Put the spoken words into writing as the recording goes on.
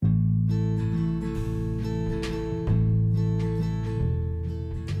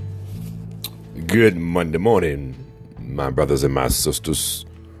Good Monday morning, my brothers and my sisters.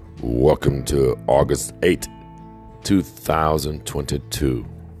 Welcome to August 8th, 2022.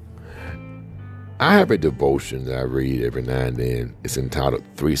 I have a devotion that I read every now and then. It's entitled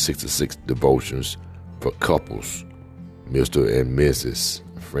 366 Devotions for Couples, Mr. and Mrs.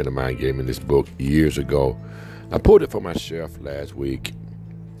 A friend of mine gave me this book years ago. I pulled it from my shelf last week.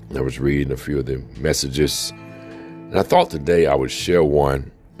 I was reading a few of the messages, and I thought today I would share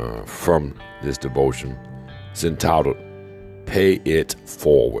one from this devotion. It's entitled, Pay It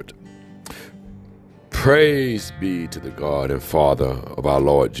Forward. Praise be to the God and Father of our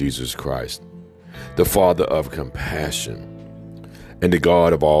Lord Jesus Christ, the Father of compassion and the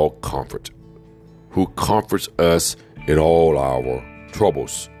God of all comfort, who comforts us in all our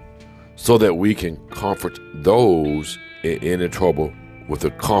troubles, so that we can comfort those in any trouble with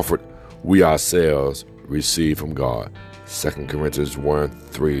the comfort we ourselves receive from God. 2 Corinthians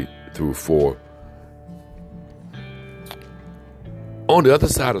 1:3-4. On the other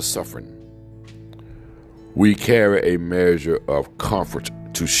side of suffering, we carry a measure of comfort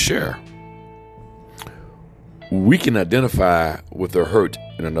to share. We can identify with the hurt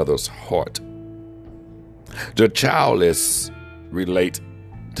in another's heart. The childless relate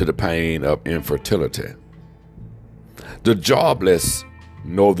to the pain of infertility. The jobless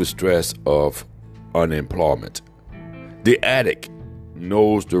know the stress of unemployment. The addict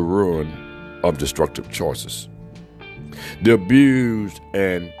knows the ruin of destructive choices. The abused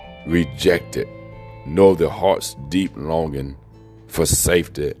and rejected know the heart's deep longing for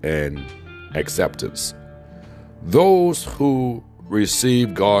safety and acceptance. Those who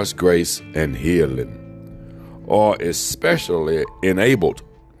receive God's grace and healing are especially enabled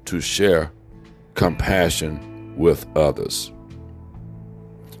to share compassion with others.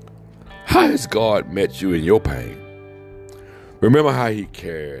 How has God met you in your pain? Remember how He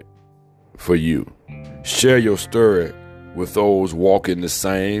cared for you. Share your story with those walking the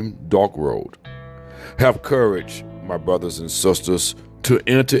same dark road. Have courage, my brothers and sisters, to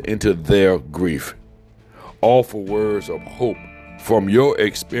enter into their grief. Offer words of hope from your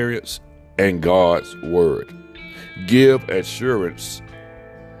experience and God's word. Give assurance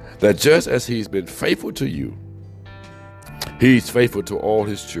that just as He's been faithful to you, He's faithful to all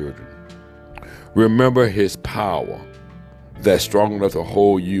His children. Remember His power that's strong enough to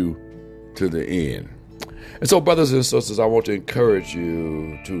hold you to the end. And so, brothers and sisters, I want to encourage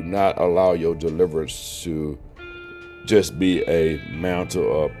you to not allow your deliverance to just be a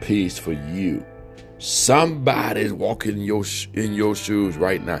mantle of peace for you. Somebody's walking in your shoes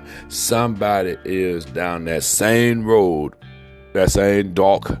right now. Somebody is down that same road, that same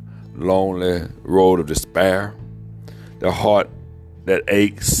dark, lonely road of despair, the heart that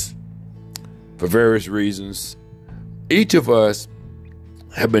aches for various reasons. Each of us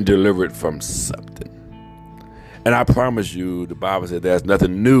have been delivered from something. And I promise you, the Bible said there's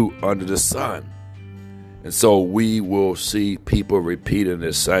nothing new under the sun. And so we will see people repeating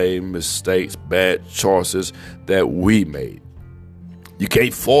the same mistakes, bad choices that we made. You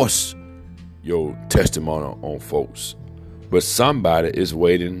can't force your testimony on folks, but somebody is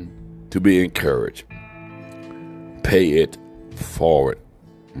waiting to be encouraged. Pay it forward,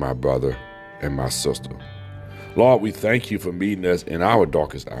 my brother and my sister. Lord, we thank you for meeting us in our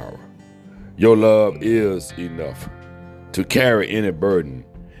darkest hour. Your love is enough to carry any burden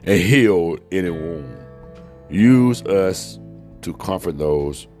and heal any wound. Use us to comfort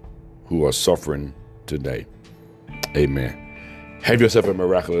those who are suffering today. Amen. Have yourself a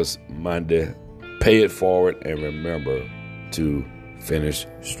miraculous Monday. Pay it forward and remember to finish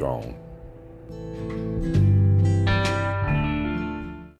strong.